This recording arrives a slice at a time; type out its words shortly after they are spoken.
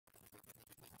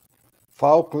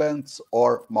Falklands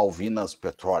or Malvinas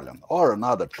petroleum, or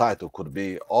another title could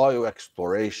be oil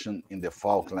exploration in the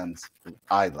Falklands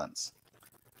Islands.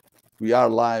 We are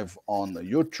live on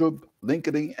YouTube,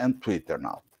 LinkedIn, and Twitter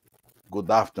now.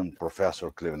 Good afternoon, Professor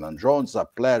Cleveland Jones. A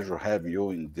pleasure having you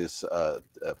in this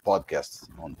podcast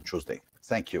on Tuesday.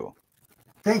 Thank you.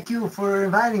 Thank you for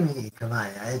inviting me,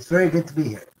 Kamaya. It's very good to be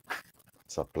here.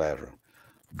 It's a pleasure.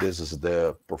 This is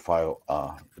the profile,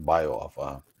 the bio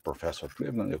of Professor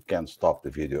Cleveland. You can stop the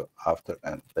video after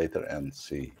and later and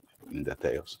see in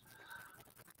details.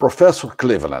 Professor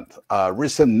Cleveland,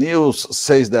 recent news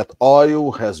says that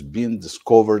oil has been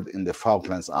discovered in the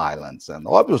Falklands Islands, and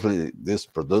obviously this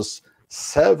produced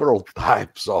several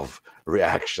types of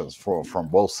reactions from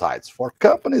both sides. For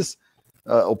companies,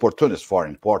 opportunities for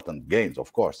important gains,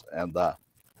 of course, and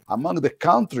among the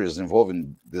countries involved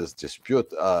in this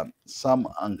dispute, some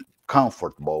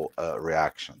uncomfortable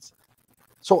reactions.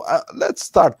 So let's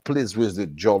start, please, with the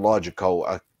geological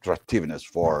attractiveness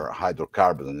for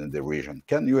hydrocarbons in the region.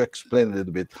 Can you explain a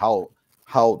little bit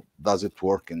how does it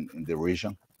work in the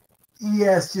region?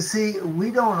 Yes, you see,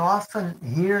 we don't often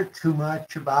hear too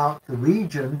much about the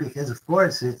region because, of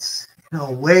course, it's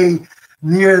way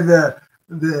near the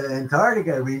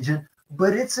Antarctica region.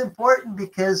 But it's important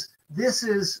because this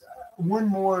is one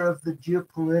more of the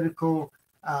geopolitical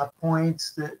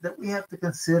points that we have to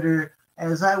consider.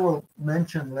 As I will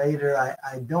mention later,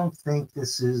 I don't think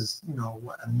this is,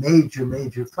 a major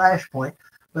flashpoint.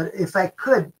 But if I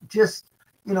could just,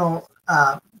 to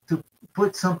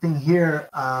put something here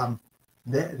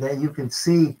that you can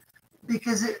see,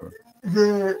 because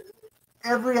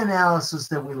every analysis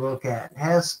that we look at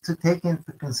has to take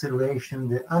into consideration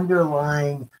the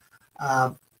underlying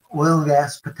oil and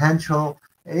gas potential.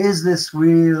 Is this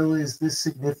real? Is this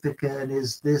significant?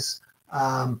 Is this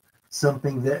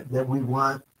something that we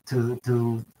want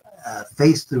to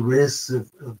face the risks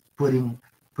of putting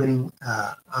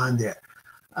on there?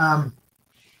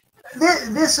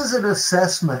 This is an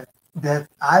assessment that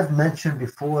I've mentioned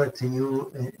before to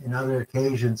you in other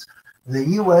occasions. The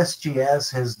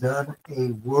USGS has done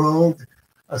a world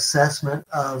assessment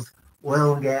of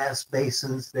oil and gas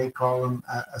basins. They call them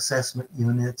assessment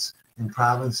units in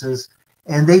provinces.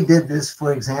 And they did this,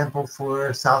 for example,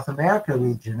 for South America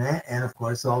region, and of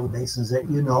course all the basins that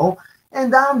you know.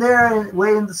 And down there,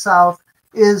 way in the south,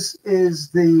 is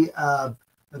the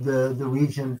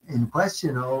region in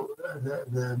question,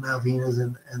 the Malvinas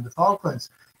and the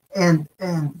Falklands, and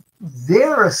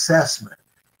their assessment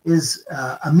is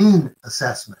a mean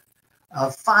assessment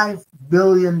of 5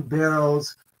 billion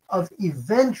barrels of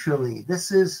eventually,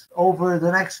 this is over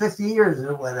the next 50 years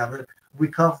or whatever,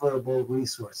 recoverable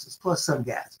resources plus some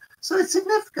gas. So it's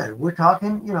significant. We're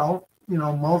talking,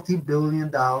 multi-billion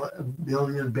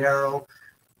barrel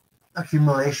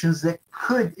accumulations that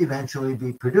could eventually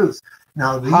be produced.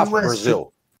 Now the half US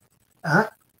Brazil,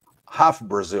 half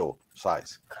Brazil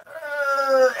size.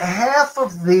 Half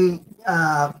of the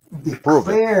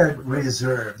declared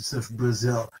reserves of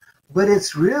Brazil, but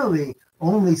it's really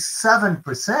only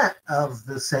 7% of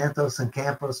the Santos and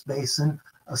Campos Basin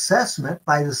assessment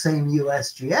by the same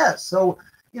USGS. So,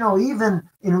 even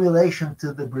in relation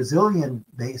to the Brazilian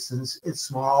basins, it's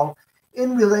small.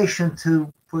 In relation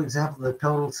to, for example, the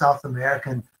total South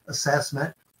American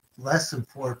assessment, less than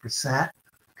 4%.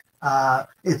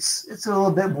 It's a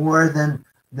little bit more than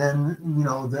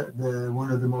the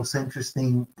one of the most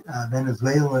interesting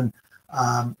Venezuelan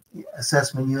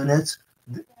assessment units,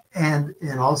 and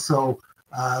also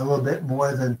a little bit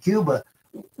more than Cuba,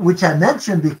 which I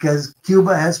mentioned because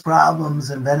Cuba has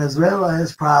problems and Venezuela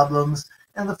has problems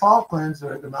and the Falklands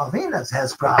or the Malvinas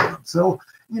has problems. So,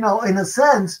 in a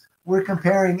sense, we're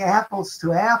comparing apples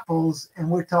to apples, and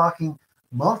we're talking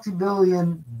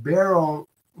multi-billion barrel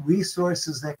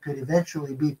resources that could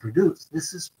eventually be produced.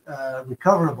 This is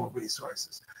recoverable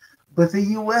resources. But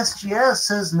the USGS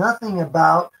says nothing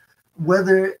about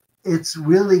whether it's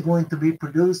really going to be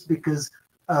produced because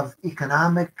of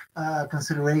economic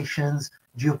considerations,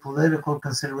 geopolitical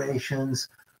considerations,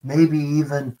 maybe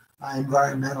even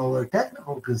environmental or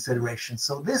technical considerations.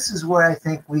 So this is where I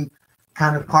think we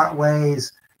kind of part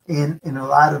ways in a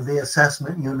lot of the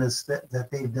assessment units that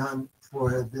they've done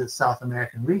for the South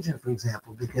American region, for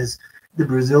example, because the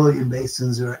Brazilian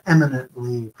basins are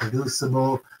eminently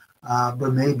producible,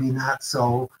 but maybe not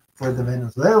so for the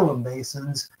Venezuelan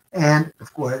basins. And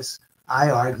of course,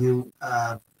 I argue,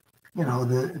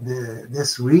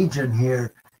 this region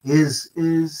here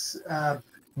is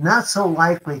not so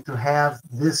likely to have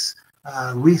this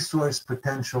resource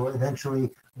potential eventually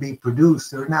be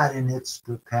produced, or not in its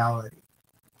totality.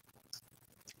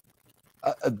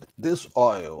 This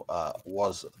oil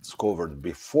was discovered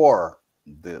before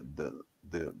the the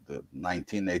the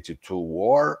 1982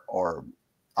 war or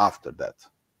after that?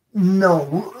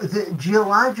 No,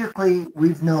 geologically,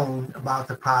 we've known about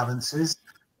the provinces.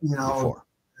 You know, Before.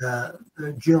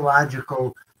 the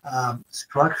geological,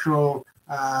 structural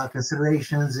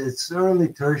considerations. It's early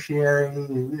tertiary.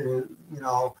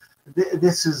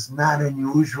 This is not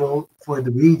unusual for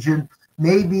the region.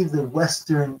 Maybe the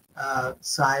western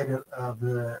side of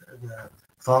the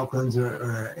Falklands,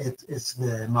 or it's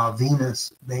the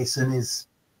Malvinas basin, is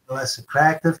less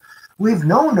attractive. We've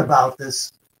known about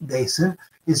this basin.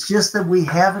 It's just that we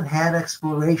haven't had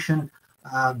exploration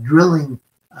drilling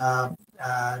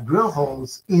drill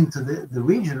holes into the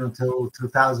region until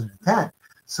 2010.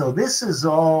 So this is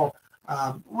all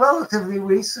relatively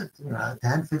recent,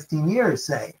 10, 15 years,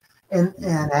 say. And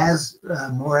as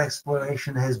more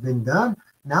exploration has been done,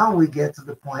 now we get to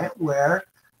the point where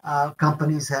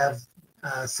companies have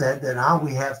said that now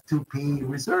we have 2P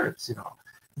reserves.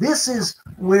 This is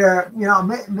where,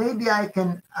 maybe I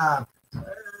can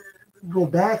go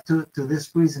back to this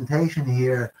presentation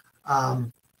here,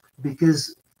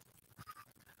 because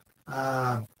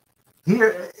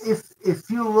here, if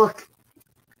you look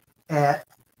at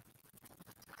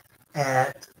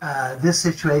this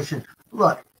situation,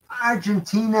 look,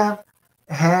 Argentina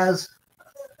has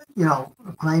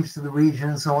claims to the region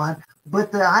and so on,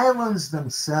 but the islands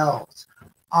themselves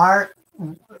are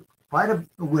quite a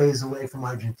ways away from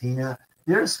Argentina.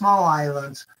 They're small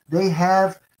islands. They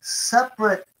have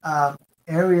separate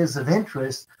areas of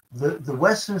interest. The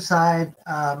western side,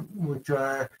 which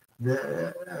are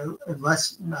the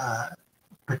less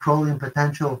petroleum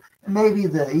potential, and maybe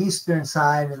the eastern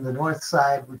side and the north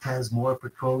side, which has more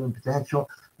petroleum potential.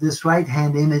 This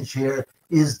right-hand image here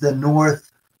is the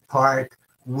north part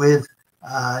with,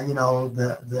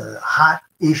 the hot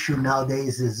issue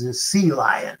nowadays is the sea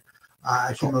lion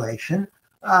accumulation.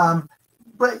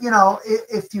 But,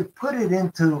 if you put it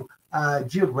into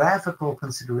geographical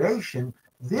consideration,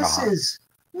 this is,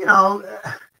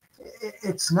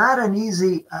 it's not an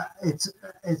easy,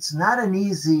 it's not an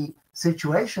easy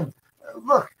situation.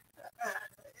 Look,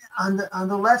 on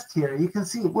the left here, you can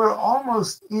see we're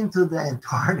almost into the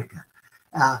Antarctica.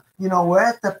 We're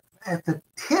at the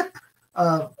tip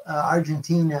of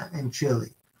Argentina and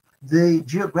Chile. The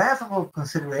geographical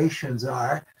considerations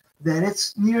are that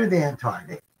it's near the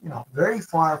Antarctic, very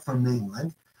far from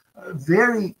mainland,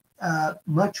 very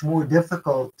much more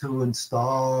difficult to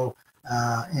install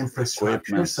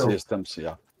infrastructure. Equipment, systems,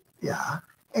 yeah. Yeah.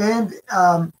 And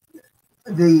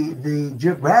the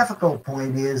geographical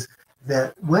point is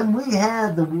that when we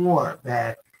had the war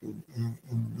back in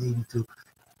 82,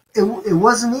 it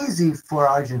wasn't easy for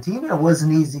Argentina. It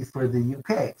wasn't easy for the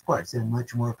UK. Of course, they're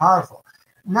much more powerful.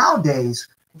 Nowadays,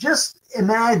 just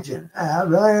imagine,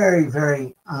 very,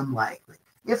 very unlikely.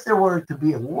 If there were to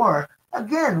be a war,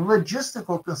 again,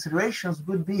 logistical considerations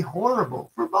would be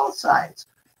horrible for both sides.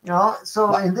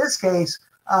 So in this case,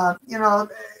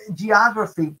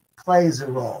 geography plays a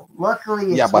role.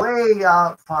 Luckily, it's way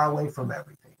far away from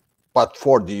everything. But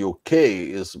for the UK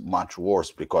is much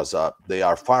worse because they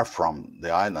are far from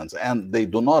the islands and they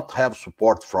do not have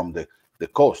support from the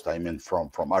coast. I mean,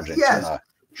 from Argentina. Yes.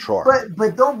 Sure.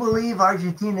 But don't believe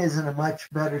Argentina is in a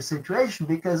much better situation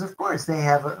because, of course, they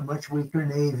have a much weaker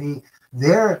navy.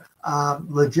 Their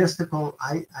logistical,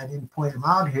 I didn't point them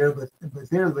out here, but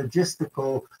their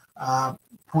logistical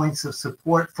points of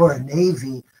support for a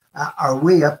navy are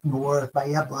way up north.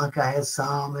 Bahia Blanca has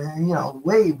some, and,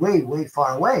 way, way, way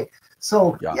far away.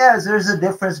 So, yes, there's a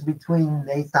difference between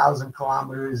 8,000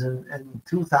 kilometers and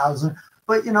 2,000.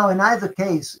 But, in either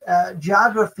case,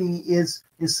 geography is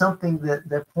something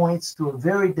that points to a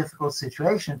very difficult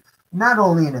situation, not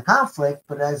only in a conflict,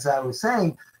 but as I was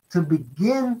saying, to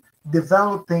begin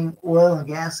developing oil and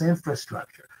gas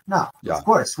infrastructure. Now, of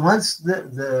course, once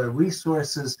the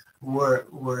resources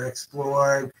were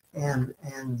explored and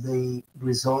the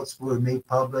results were made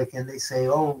public, and they say,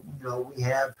 we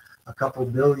have a couple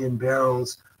billion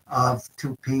barrels of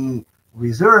 2P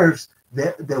reserves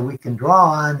that we can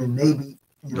draw on and maybe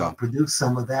produce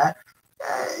some of that.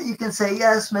 You can say,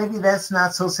 yes, maybe that's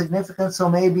not so significant. So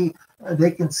maybe they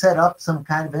can set up some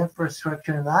kind of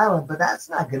infrastructure in the island, but that's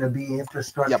not going to be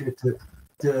infrastructure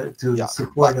to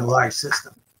support a large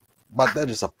system. But there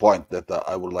is a point that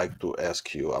I would like to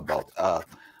ask you about.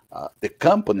 The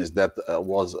companies that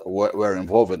were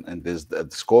involved in these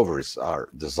discoveries are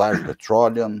Desire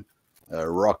Petroleum,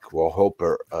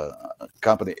 Rockhopper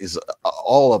company.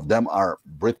 All of them are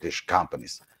British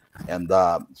companies, and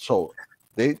so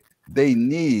they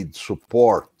need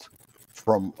support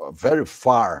from very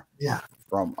far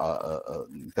from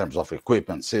in terms of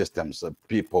equipment, systems,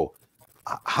 people.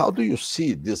 How do you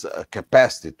see this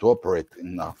capacity to operate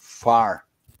in a far?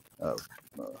 Uh,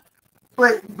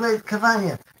 But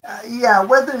Cavagna, yeah,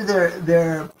 whether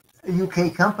they're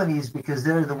UK companies because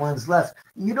they're the ones left,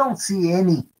 you don't see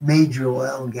any major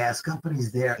oil and gas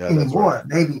companies there yeah, that's right. anymore.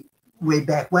 Maybe way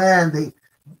back when they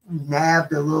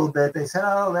nabbed a little bit. They said,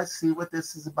 "Oh, let's see what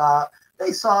this is about."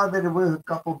 They saw that it was a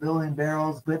couple billion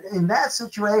barrels, but in that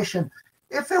situation,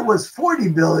 if it was 40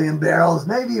 billion barrels,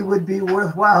 maybe it would be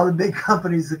worthwhile the big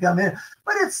companies to come in.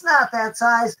 But it's not that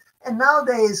size. And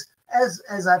nowadays,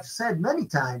 as I've said many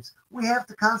times, we have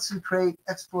to concentrate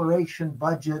exploration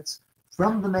budgets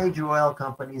from the major oil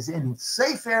companies in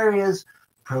safe areas,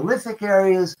 prolific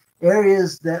areas,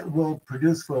 areas that will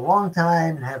produce for a long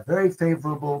time and have very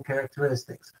favorable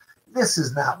characteristics. This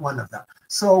is not one of them.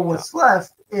 So Yeah, what's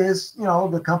left is,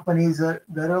 the companies that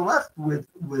are left with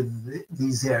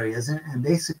these areas, and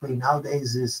basically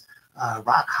nowadays is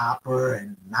Rockhopper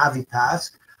and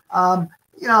Navitas.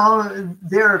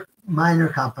 They're minor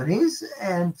companies,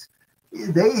 and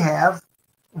they have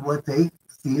what they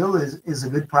feel is a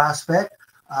good prospect.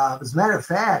 As a matter of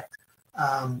fact,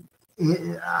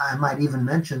 I might even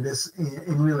mention this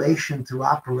in relation to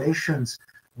operations.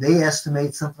 They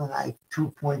estimate something like 2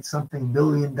 point something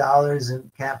billion dollars in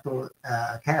capital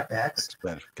capex.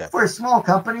 expensive For capex. small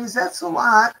companies, that's a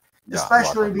lot, Yeah, a lot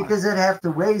especially of money. because they'd have to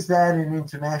raise that in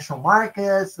international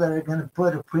markets that are going to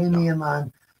put a Yeah, premium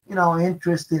on,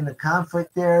 interest in the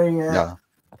conflict area. yeah,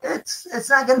 It's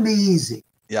not going to be easy.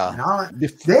 yeah.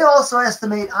 They also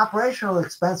estimate operational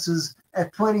expenses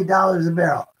at $20 a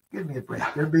barrel. Give me a break.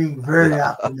 They're being very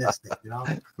Yeah, optimistic.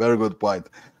 very good point.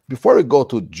 Before we go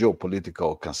to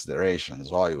geopolitical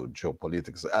considerations, oil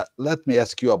geopolitics, let me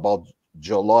ask you about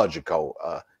geological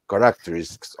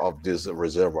characteristics of these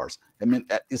reservoirs. I mean,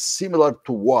 it's similar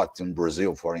to what in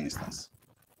Brazil, for instance?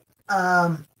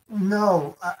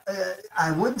 No,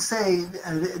 I wouldn't say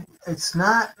it's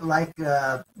not like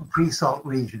a pre-salt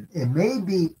region. It may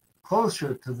be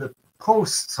closer to the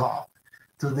post-salt,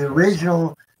 to the Also,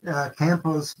 original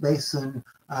Campos Basin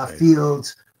okay.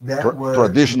 fields that were,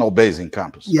 Traditional basin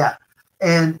campus. yeah.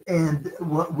 And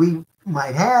what we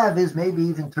might have is maybe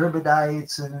even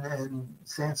turbidites and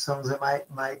sandstones that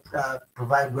might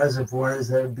provide reservoirs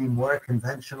that would be more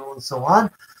conventional and so on.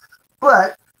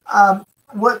 But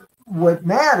what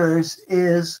matters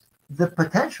is the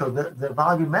potential, the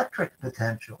volumetric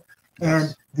potential. And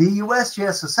Yes. the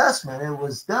USGS assessment, it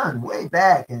was done way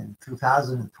back in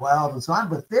 2012 and so on,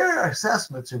 but their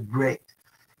assessments are great.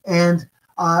 And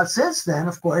since then,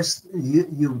 of course,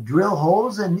 you drill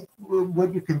holes, and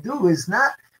what you can do is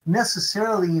not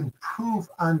necessarily improve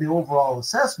on the overall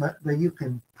assessment, but you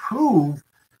can prove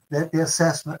that the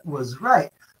assessment was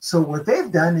right. So what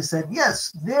they've done is said,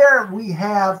 yes, there we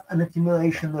have an Yeah.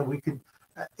 accumulation that we could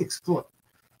exploit.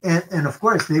 And of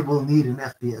course, they will need an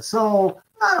FPSO,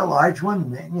 not a large one,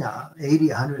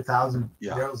 80, 100,000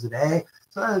 Yeah. barrels a day.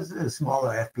 So it's a smaller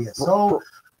Pro- FPSO, pro-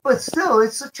 but still,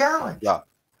 it's a challenge. yeah.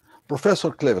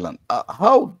 Professor Cleveland,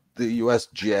 how the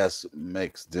USGS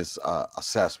makes this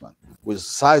assessment? With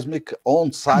seismic,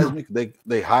 own seismic,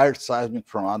 they hired seismic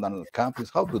from other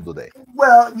companies. How do they?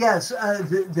 Well, yes,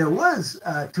 there was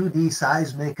 2D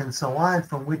seismic and so on,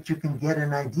 from which you can get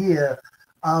an idea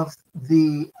of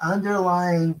the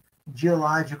underlying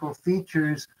geological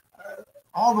features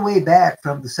all the way back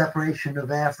from the separation of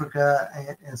Africa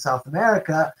and South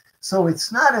America. So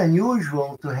it's not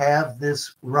unusual to have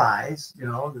this rise,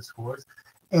 this horse.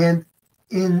 And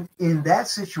in that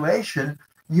situation,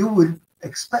 you would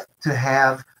expect to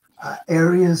have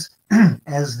areas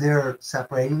as they're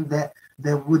separating that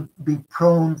would be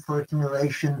prone for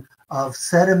accumulation of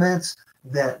sediments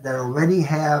that already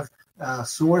have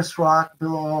source rock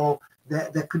below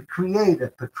that could create a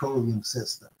petroleum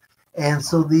system. And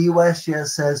so the USGS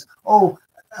says, oh,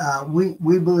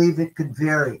 we believe it could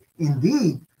vary.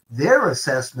 Indeed, their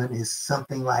assessment is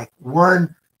something like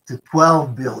 1 to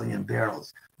 12 billion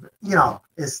barrels.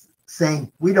 It's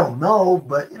saying we don't know,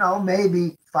 but,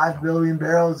 maybe 5 billion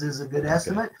barrels is a good Okay.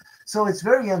 estimate. So it's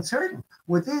very uncertain.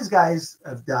 What these guys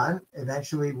have done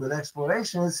eventually with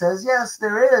exploration, it says, yes,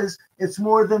 there is. It's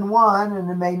more than one, and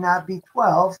it may not be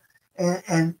 12.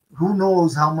 And who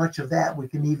knows how much of that we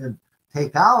can even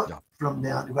take out Yeah. from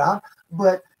the underground.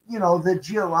 But, the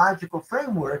geological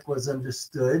framework was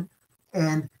understood,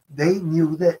 and they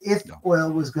knew that if Yeah.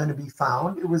 oil was going to be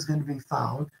found, it was going to be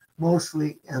found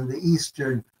mostly on the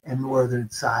eastern and northern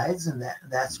sides, and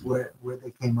that's where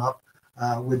they came up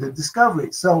with the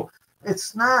discovery. So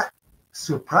it's not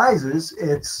surprises.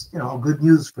 It's good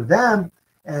news for them,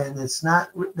 and it's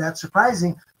not that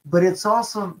surprising. But it's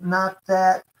also not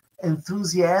that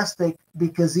enthusiastic,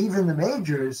 because even the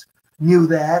majors knew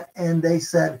that, and they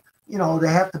said, they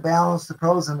have to balance the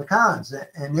pros and the cons.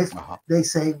 And if they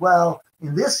say, well,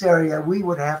 in this area, we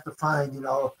would have to find,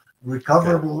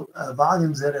 recoverable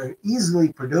volumes that are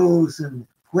easily produced and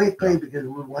quickly because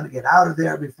we want to get out of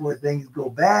there before things go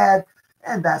bad.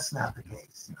 And that's not the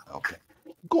case. Okay.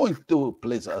 Going to,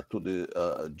 please, to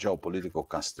the geopolitical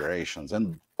considerations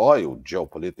and oil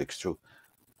geopolitics too.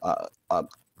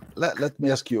 Let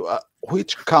me ask you,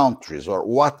 which countries or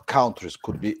what countries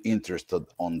could be interested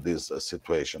on this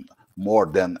situation more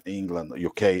than England,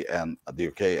 UK, and the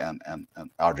UK and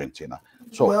Argentina?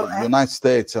 So well, United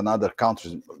States and other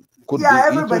countries could be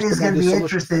everybody's going to be solution?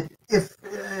 Interested if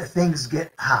things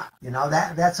get hot.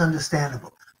 That's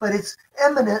understandable. But it's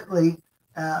eminently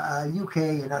UK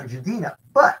and Argentina.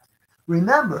 But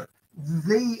remember,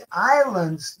 the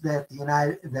islands that the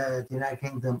United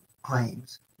Kingdom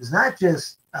claims is not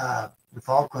just the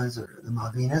Falklands or the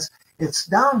Malvinas. It's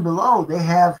down below. They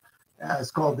have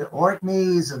it's called the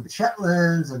Orkneys and the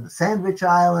Shetlands and the Sandwich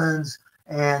Islands,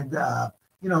 and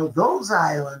those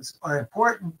islands are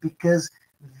important because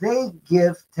they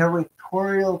give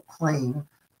territorial claim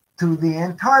to the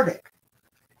Antarctic,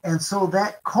 and so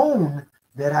that cone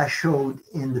that I showed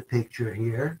in the picture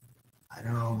here, I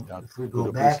don't know if we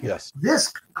go back. Yes.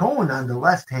 This cone on the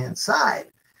left-hand side,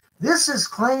 this is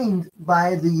claimed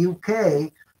by the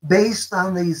UK based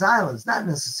on these islands, not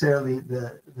necessarily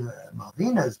the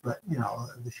Malvinas, but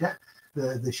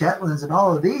the Shetlands and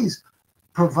all of these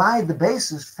provide the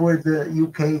basis for the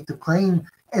UK to claim.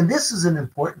 And this is an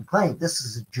important claim. This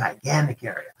is a gigantic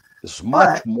area. It's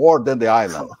much more than the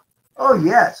island. Oh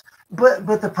yes, but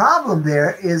the problem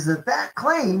there is that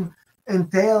claim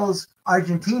entails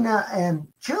Argentina and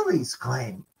Chile's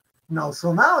claim.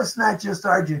 So now it's not just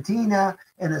Argentina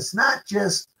and it's not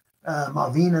just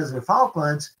Malvinas or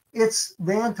Falklands. It's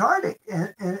the Antarctic,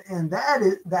 and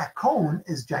that cone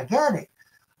is gigantic.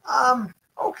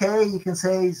 Okay, you can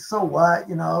say, so what?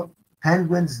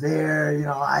 Penguins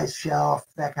there, ice shelf,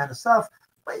 that kind of stuff.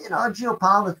 But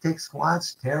geopolitics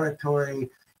wants territory,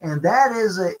 and that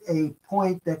is a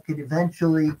point that could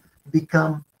eventually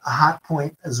become a hot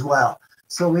point as well.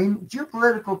 So in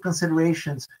geopolitical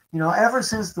considerations, ever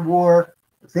since the war,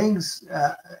 things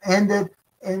ended,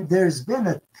 and there's been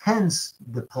a tense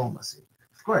diplomacy.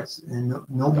 Of course,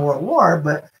 no more war,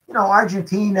 but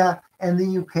Argentina and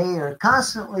the UK are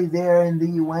constantly there in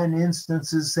the UN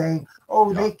instances saying,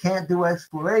 oh, they can't do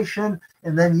exploration,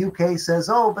 and then UK says,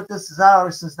 oh, but this is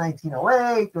ours since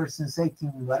 1908 or since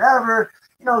 18 whatever.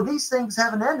 These things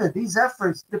haven't ended. These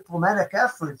efforts, diplomatic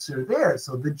efforts, are there.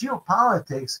 So the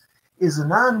geopolitics is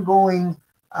an ongoing,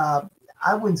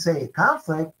 I wouldn't say a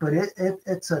conflict, but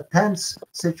it's a tense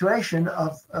situation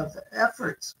of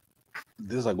efforts.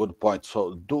 This is a good point.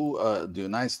 So do the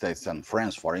United States and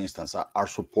France, for instance, are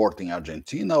supporting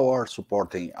Argentina or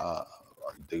supporting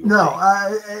the UK?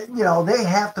 No, they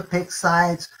have to pick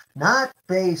sides, not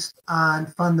based on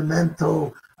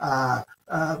fundamental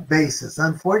basis.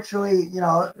 Unfortunately,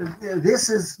 this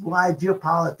is why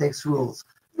geopolitics rules.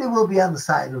 They will be on the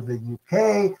side of the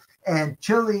UK, and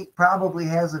Chile probably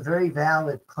has a very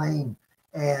valid claim,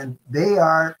 and they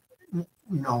are,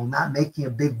 not making a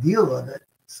big deal of it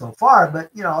so far. But,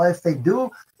 if they do,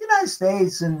 the United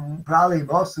States and probably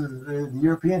most of the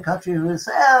European countries will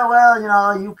say, oh,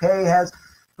 well, UK has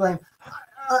claim.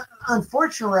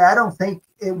 Unfortunately, I don't think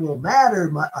it will matter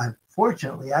much.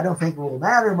 Unfortunately, I don't think it will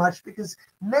matter much because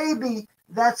maybe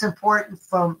that's important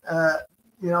from,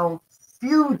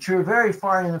 future, very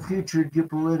far in the future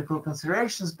geopolitical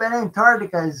considerations, but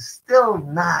Antarctica is still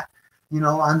not,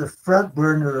 on the front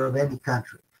burner of any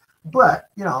country. But,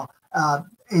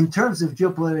 in terms of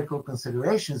geopolitical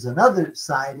considerations, another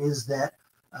side is that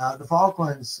the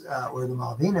Falklands or the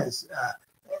Malvinas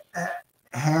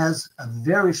has a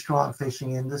very strong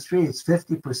fishing industry. It's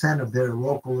 50% of their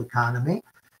local economy.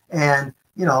 And,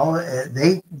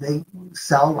 they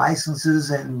sell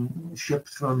licenses, and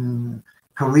ships from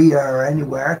Korea or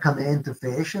anywhere come in to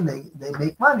fish, and they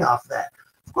make money off that.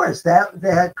 Of course,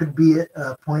 that could be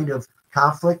a point of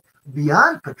conflict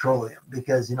beyond petroleum,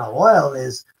 because oil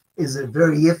is a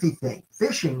very iffy thing.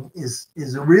 Fishing is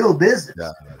a real business,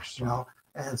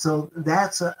 and so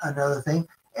that's another thing.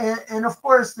 And of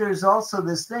course, there's also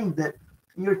this thing that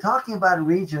you're talking about a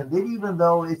region that, even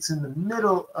though it's in the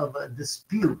middle of a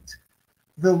dispute,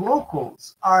 the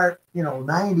locals are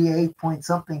 98 point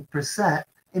something percent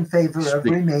in favor of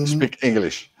remaining. Speak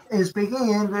English. Speaking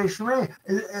English.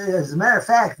 As a matter of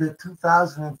fact, the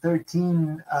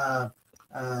 2013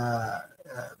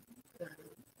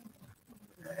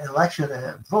 election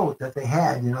vote that they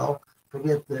had,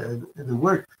 forget the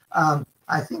word.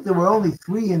 I think there were only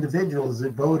 3 individuals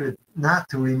that voted not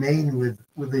to remain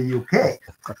with the UK.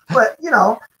 But,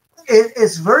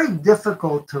 it's very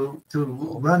difficult to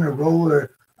run a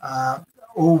roller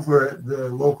over the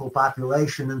local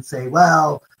population and say,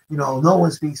 well, no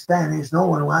one speaks Spanish, no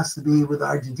one wants to be with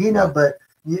Argentina, but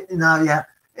yeah.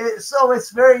 So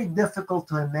it's very difficult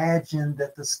to imagine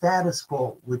that the status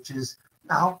quo, which is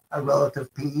now a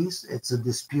relative peace, it's a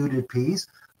disputed peace,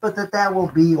 but that will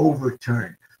be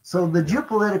overturned. So the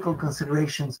geopolitical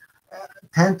considerations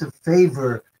tend to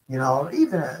favor,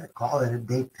 even call it a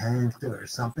détente or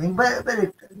something, but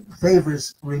it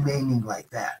favors remaining like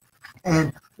that.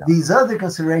 And these other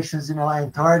considerations,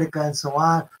 Antarctica and so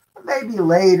on, maybe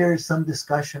later some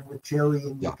discussion with Chile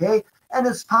and UK, and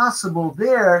it's possible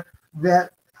there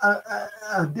that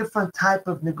a different type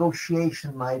of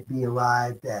negotiation might be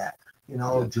arrived at,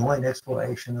 joint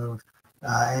exploration of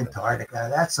Antarctica.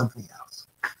 That's something else.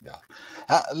 Yeah.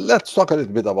 Let's talk a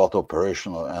little bit about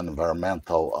operational and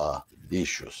environmental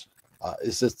issues.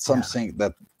 Is it something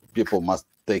that people must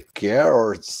take care,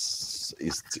 or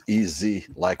it's easy,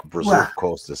 like Brazil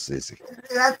coast is easy?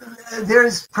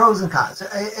 There's pros and cons.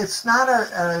 It's not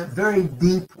a very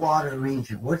deep water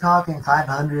region. We're talking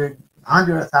 500,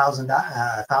 under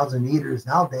 1,000 meters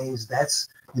nowadays. That's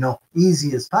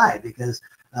easy as pie, because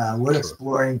we're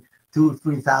exploring 2,000 or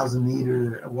 3,000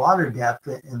 meter water depth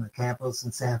in the Campos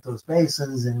and Santos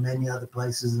basins and many other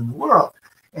places in the world.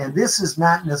 And this is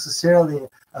not necessarily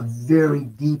a very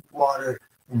deep water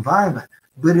environment,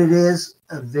 but it is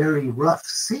a very rough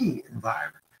sea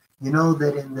environment. You know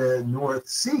that in the North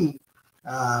Sea,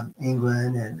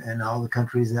 England and all the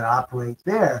countries that operate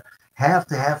there have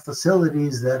to have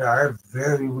facilities that are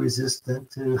very resistant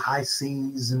to high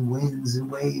seas and winds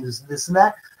and waves and this and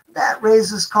that. That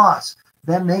raises costs.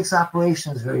 That makes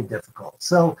operations very difficult.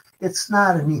 So it's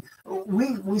not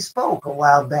we spoke a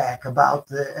while back about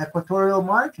the equatorial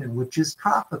margin, which is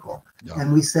tropical.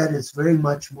 And we said it's very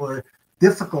much more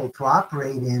difficult to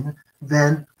operate in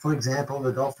than, for example,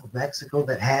 the Gulf of Mexico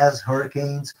that has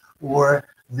hurricanes, or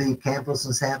the Campos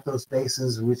and Santos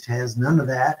basins, which has none of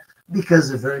that,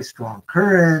 because of very strong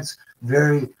currents,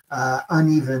 very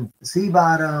uneven sea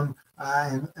bottom,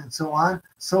 and so on.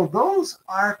 So those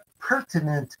are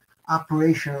pertinent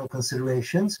operational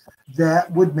considerations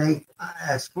that would make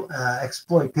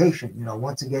exploitation,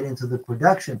 once you get into the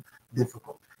production,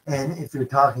 difficult. And if you're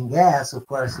talking gas, of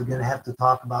course, you're going to have to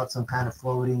talk about some kind of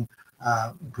floating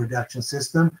production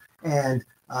system. And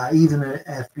even if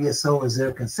FPSO, as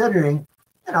they're considering,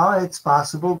 it's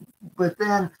possible. But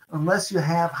then, unless you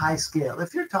have high scale,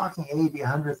 if you're talking 80,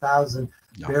 100,000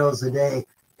 barrels a day,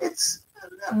 it's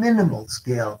a minimal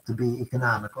scale to be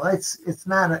economical. It's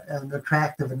not an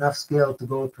attractive enough scale to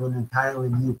go to an entirely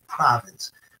new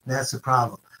province. That's the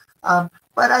problem.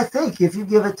 But I think if you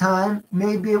give it time,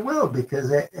 maybe it will,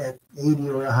 because at $80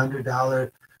 or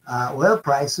 $100 oil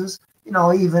prices,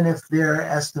 even if their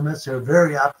estimates are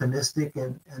very optimistic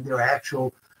and their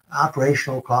actual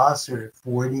operational costs are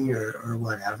 40 or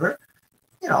whatever,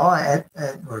 at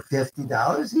or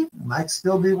 $50, it might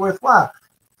still be worthwhile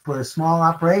for a small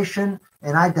operation.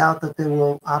 And I doubt that they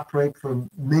will operate for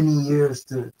many years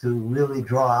to really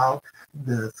draw out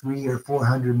the 300 or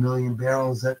 400 million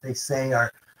barrels that they say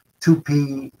are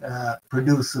 2P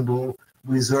producible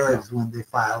reserves when they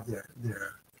file their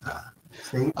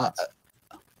statements.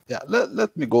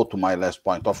 Let me go to my last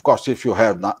point. Of course, if you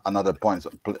have other points,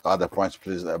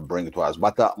 please bring it to us.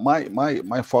 But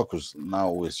my focus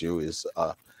now with you is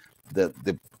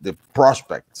the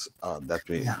prospects that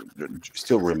we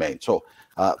still remain. So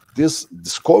these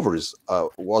discoveries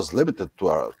was limited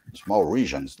to small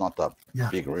regions, not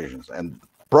big regions, and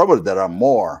probably there are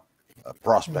more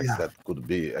prospects that could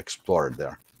be explored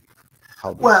there.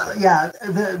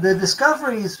 The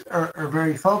discoveries are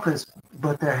very focused,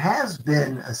 but there has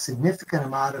been a significant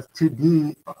amount of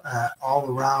 2D all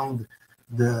around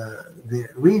the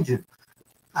region.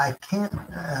 I can't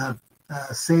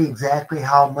say exactly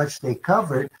how much they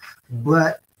covered,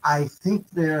 but I think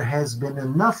there has been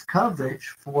enough coverage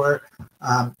for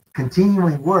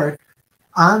continuing work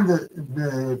on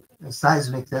the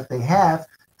seismic that they have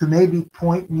to maybe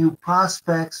point new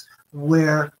prospects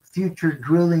where future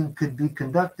drilling could be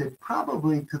conducted,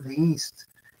 probably to the east,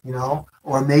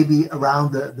 or maybe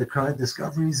around the current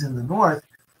discoveries in the north,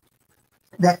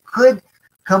 that could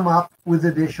come up with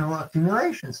additional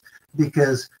accumulations.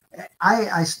 Because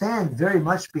I stand very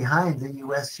much behind the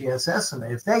USGS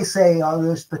estimate. If they say,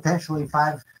 there's potentially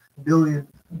 5 billion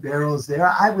barrels there,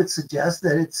 I would suggest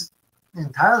that it's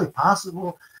entirely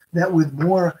possible that with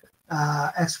more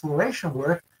exploration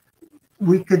work,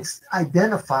 we could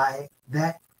identify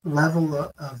that level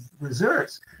of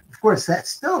reserves. Of course, that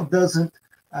still doesn't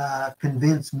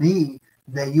convince me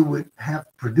that you would have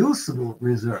producible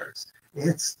reserves.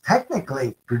 It's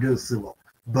technically producible,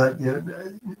 but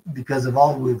because of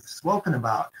all we've spoken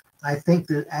about, I think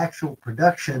that actual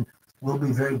production will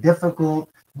be very difficult,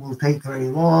 will take very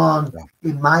long.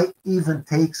 Yeah. It might even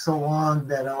take so long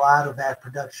that a lot of that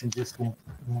production just won't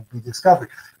be discovered.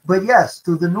 But yes,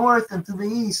 to the north and to the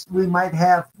east, we might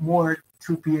have more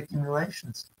 2P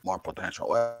accumulations. More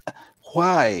potential.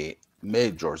 Why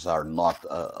majors are not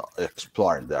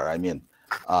exploring there? I mean,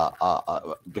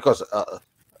 because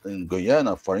in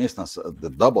Guyana, for instance, the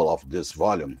double of this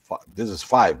volume, this is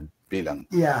 5 billion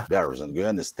Yeah. barrels, and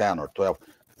Guyana is 10 or 12.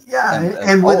 Yeah, And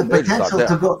and with all the majors are potential to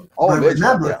there. go, All but majors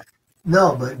are remember, there.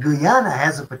 no, but Guyana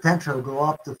has a potential to go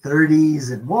up to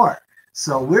 30s and more.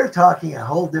 So we're talking a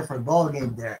whole different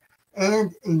ballgame there.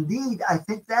 And indeed, I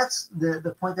think that's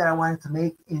the point that I wanted to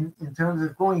make in terms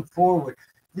of going forward.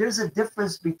 There's a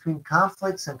difference between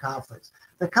conflicts and conflicts.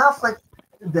 The conflict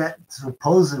that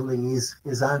supposedly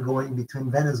is ongoing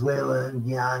between Venezuela and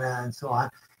Guyana and so on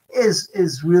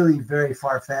is really very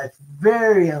far-fetched,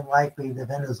 very unlikely that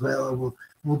Venezuela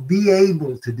will be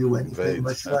able to do anything, Wait.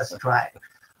 much less try.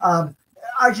 Um,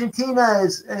 Argentina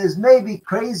is maybe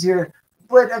crazier,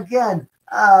 but again,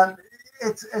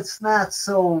 it's not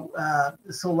so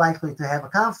likely to have a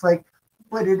conflict,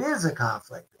 but it is a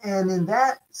conflict, and in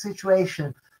that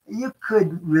situation, you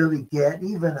could really get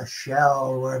even a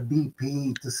Shell or a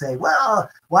BP to say, well,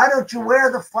 why don't you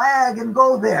wear the flag and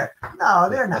go there? No,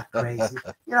 they're not crazy.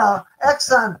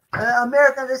 Exxon,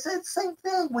 America, they say the same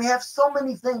thing. We have so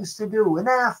many things to do in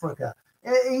Africa,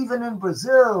 even in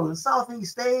Brazil, in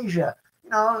Southeast Asia.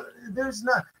 There's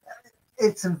not.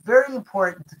 It's very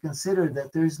important to consider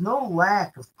that there's no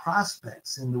lack of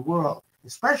prospects in the world,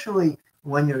 especially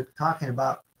when you're talking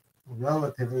about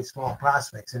relatively small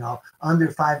prospects,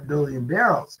 under 5 billion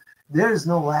barrels. There's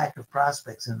no lack of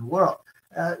prospects in the world.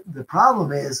 The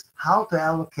problem is how to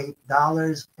allocate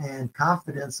dollars and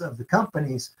confidence of the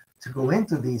companies to go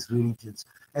into these regions.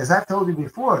 As I've told you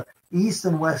before, East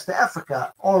and West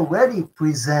Africa already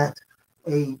present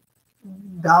a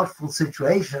doubtful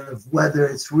situation of whether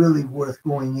it's really worth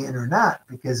going in or not,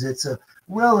 because it's a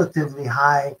relatively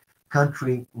high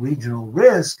country regional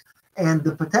risk, and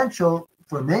the potential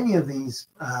for many of these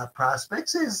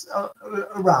prospects is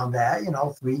around that,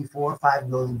 3, 4, 5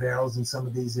 million barrels in some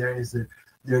of these areas that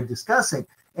they're discussing.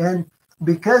 And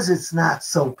because it's not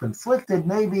so conflicted,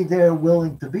 maybe they're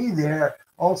willing to be there,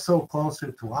 also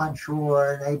closer to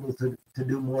onshore and able to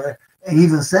do more. And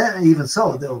even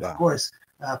so, they'll, of course,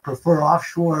 prefer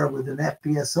offshore with an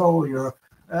FPSO. You're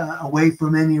away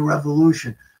from any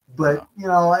revolution. But,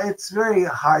 it's very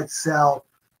hard sell.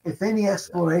 If any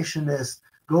explorationist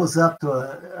goes up to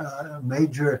a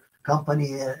major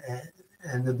company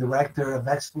and the director of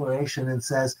exploration and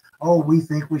says, oh, we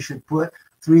think we should put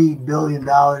 $3 billion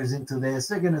into this,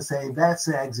 they're going to say, that's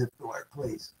the exit door,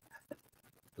 please.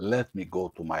 Let me go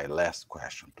to my last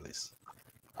question, please.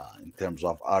 In terms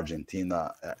of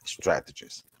Argentina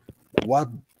strategies, what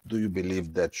do you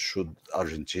believe that should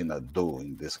Argentina do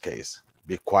in this case?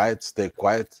 Be quiet, stay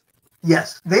quiet?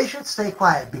 Yes, they should stay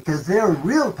quiet because their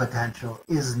real potential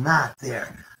is not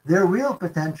there. Their real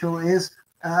potential is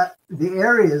the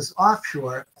areas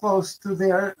offshore close to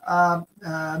their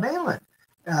mainland.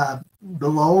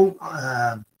 Below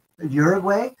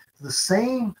Uruguay, the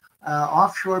same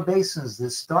offshore basins that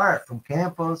start from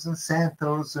Campos and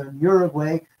Santos and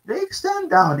Uruguay, they extend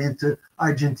down into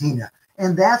Argentina.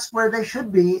 And that's where they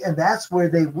should be, and that's where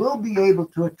they will be able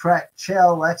to attract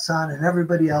Shell, Exxon, and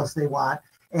everybody else they want.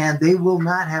 And they will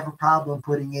not have a problem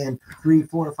putting in $3,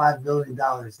 $4, $5 billion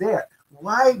there.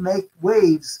 Why make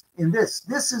waves in this?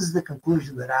 This is the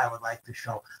conclusion that I would like to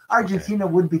show. Argentina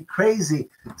would be crazy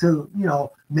to,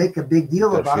 make a big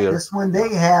deal about this when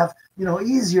they have,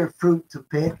 easier fruit to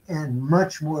pick and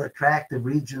much more attractive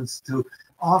regions to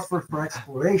offer for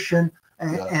exploration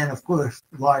and of course,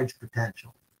 large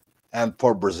potential. And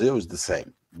for Brazil, it's the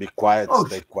same. Be quiet,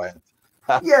 stay quiet.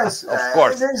 Yes, of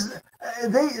course.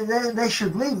 They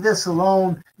should leave this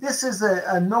alone. This is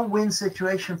a no-win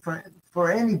situation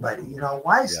for anybody.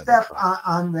 Why step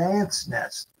on the ant's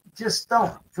nest? Just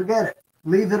don't. Forget it.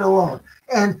 Leave it alone.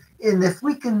 And if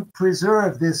we can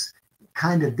preserve this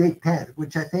kind of detente,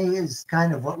 which I think is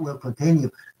kind of what will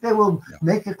continue, they will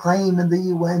make a claim in the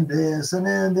UN this, and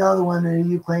then the other one,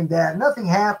 and you claim that. Nothing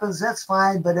happens. That's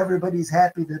fine, but everybody's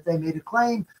happy that they made a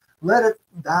claim. Let it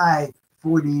die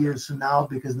 40 years from now,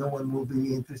 because no one will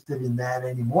be interested in that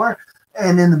anymore.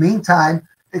 And in the meantime,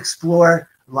 explore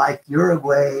like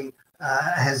Uruguay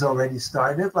has already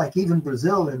started, like even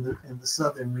Brazil in the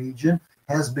southern region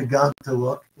has begun to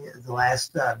look. The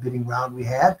last bidding round we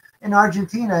had, and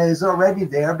Argentina is already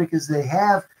there because they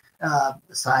have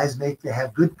seismic, they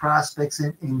have good prospects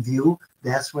in view.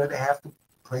 That's where they have to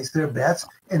place their bets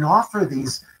and offer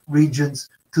these regions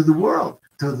to the world,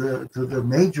 to the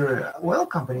major oil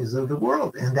companies of the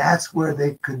world, and that's where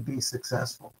they could be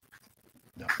successful.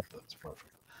 Yeah, that's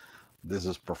perfect. This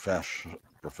is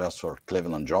Professor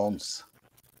Cleveland Jones.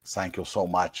 Thank you so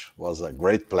much. It was a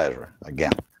great pleasure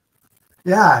again.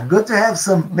 Yeah, good to have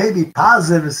some maybe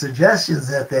positive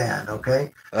suggestions at the end.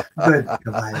 Okay, good,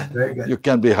 very good. You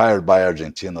can be hired by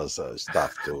Argentina's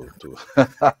staff to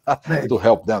to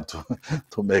help them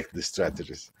to make the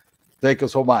strategies. Thank you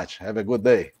so much. Have a good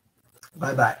day.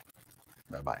 Bye bye.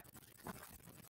 Bye bye.